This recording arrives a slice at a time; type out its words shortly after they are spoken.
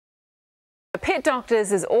Pet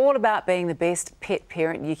Doctors is all about being the best pet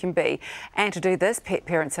parent you can be. And to do this, pet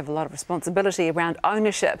parents have a lot of responsibility around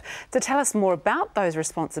ownership. To tell us more about those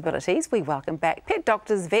responsibilities, we welcome back Pet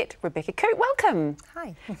Doctors vet Rebecca Coote. Welcome.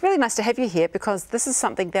 Hi. Really nice to have you here, because this is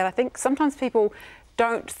something that I think sometimes people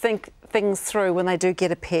don't think things through when they do get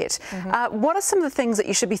a pet. What are some of the things that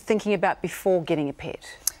you should be thinking about before getting a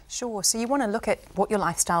pet? Sure, so you want to look at what your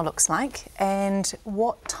lifestyle looks like and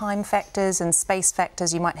what time factors and space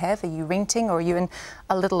factors you might have. Are you renting or are you in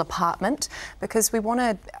a little apartment? Because we want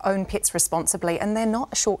to own pets responsibly, and they're not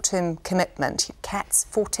a short-term commitment. Cats,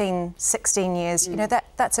 14, 16 years, you know,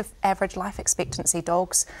 that's an average life expectancy.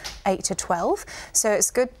 Dogs, 8 to 12. So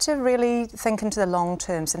it's good to really think into the long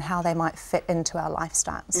terms and how they might fit into our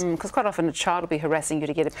lifestyles. Because quite often a child will be harassing you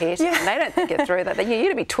to get a pet, and they don't think it through that. You're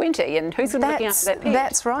to be 20, and who's going to be looking after that pet?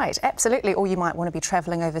 That's right. Absolutely. Or you might want to be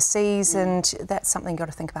travelling overseas, and that's something you've got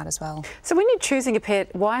to think about as well. So when you're choosing a pet,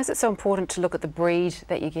 why is it so important to look at the breed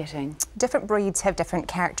that you're getting? Different breeds have different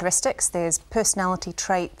characteristics. There's personality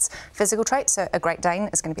traits, physical traits. So a Great Dane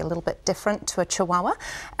is going to be a little bit different to a Chihuahua.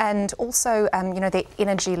 And also, you know, their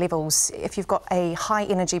energy levels. If you've got a high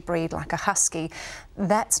energy breed like a Husky,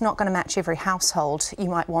 that's not going to match every household. You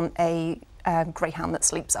might want a greyhound that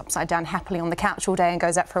sleeps upside down happily on the couch all day and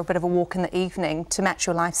goes out for a bit of a walk in the evening to match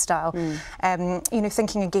your lifestyle. You know,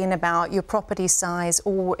 thinking again about your property size,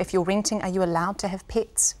 or if you're renting, are you allowed to have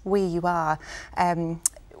pets where you are?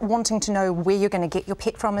 Wanting to know where you're going to get your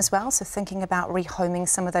pet from as well, so thinking about rehoming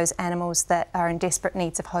some of those animals that are in desperate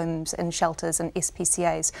needs of homes and shelters and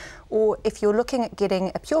SPCAs. Or if you're looking at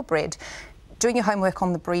getting a purebred, doing your homework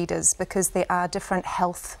on the breeders, because there are different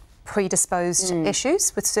health predisposed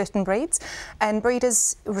issues with certain breeds, and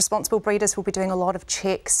responsible breeders will be doing a lot of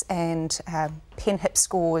checks and pen hip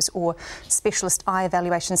scores or specialist eye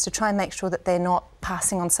evaluations to try and make sure that they're not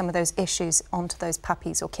passing on some of those issues onto those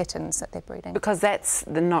puppies or kittens that they're breeding. Because that's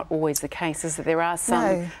not always the case, is that there are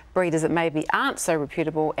some breeders that maybe aren't so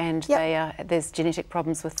reputable, and there's genetic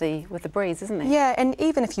problems with the breeds, isn't there? Yeah, and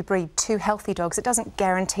even if you breed two healthy dogs, it doesn't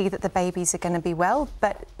guarantee that the babies are going to be well,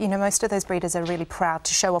 but you know, most of those breeders are really proud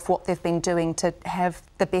to show off what they've been doing to have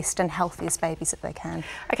the best and healthiest babies that they can.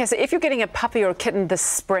 Okay, so if you're getting a puppy or a kitten this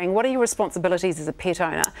spring, what are your responsibilities as a pet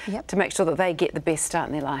owner to make sure that they get the best start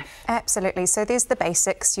in their life? Absolutely. So there's the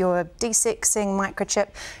basics, your desexing, microchip.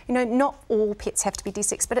 You know, not all pets have to be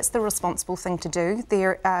desexed, but it's the responsible thing to do.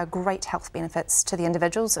 There are great health benefits to the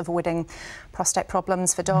individuals, avoiding prostate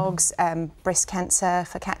problems for dogs, breast cancer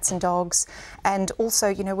for cats and dogs, and also,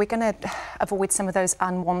 you know, we're going to avoid some of those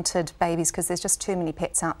unwanted babies because there's just too many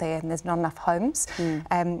pets out there and there's not enough homes.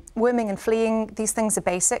 Worming and fleeing, these things are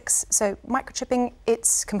basics. So microchipping,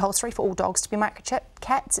 it's compulsory for all dogs to be microchipped.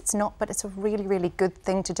 Cats, it's not, but it's a really, really good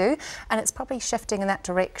thing to do, and it's probably shifting in that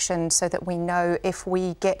direction so that we know if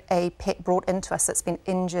we get a pet brought into us that's been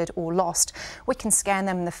injured or lost, we can scan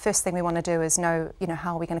them, and the first thing we want to do is know, you know,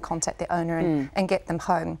 how are we going to contact the owner and get them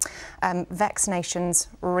home. Vaccinations,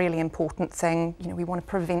 really important thing. You know, we want to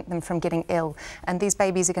prevent them from getting ill, and these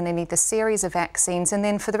babies are going to need the series of vaccines, and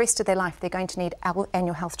then for the rest of their life they're going to need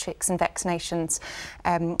annual health checks and vaccinations.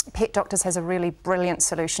 Pet Doctors has a really brilliant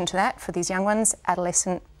solution to that for these young ones.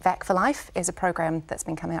 Adolescent Vac for Life is a program that's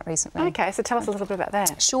been coming out recently. Okay, so tell us a little bit about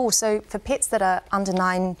that. Sure, so for pets that are under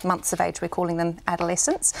 9 months of age, we're calling them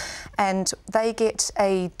adolescents, and they get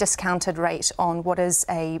a discounted rate on what is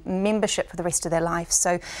a membership for the rest of their life.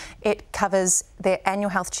 So it covers their annual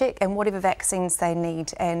health check and whatever vaccines they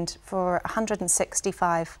need, and for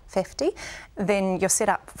 $165.50, then you're set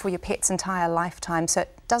up for your pet's entire lifetime. So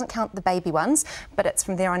it doesn't count the baby ones, but it's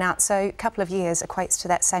from there on out. So a couple of years equates to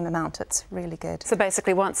that same amount. It's really good. So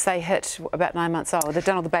basically, once they hit about 9 months old, they've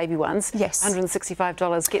done all the baby ones. Yes.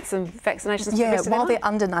 $165 gets them vaccinations. Yeah, for the while they're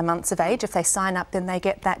under 9 months of age, if they sign up, then they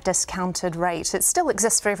get that discounted rate. It still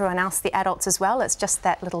exists for everyone else, the adults as well. It's just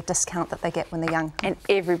that little discount that they get when they're young. And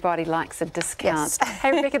everybody likes a discount. Yes.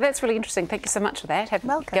 Hey Rebecca, that's really interesting. Thank you so much for that.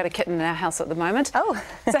 Welcome. Got a kitten in our house at the moment. Oh.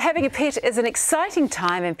 So having a pet is an exciting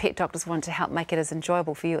time, and Pet Doctors want to help make it as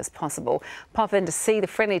enjoyable for you as possible. Pop in to see the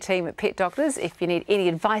friendly team at Pet Doctors if you need any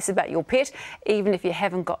advice about your pet, even if you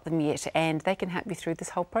haven't got them yet, and they can help you through this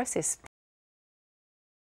whole process.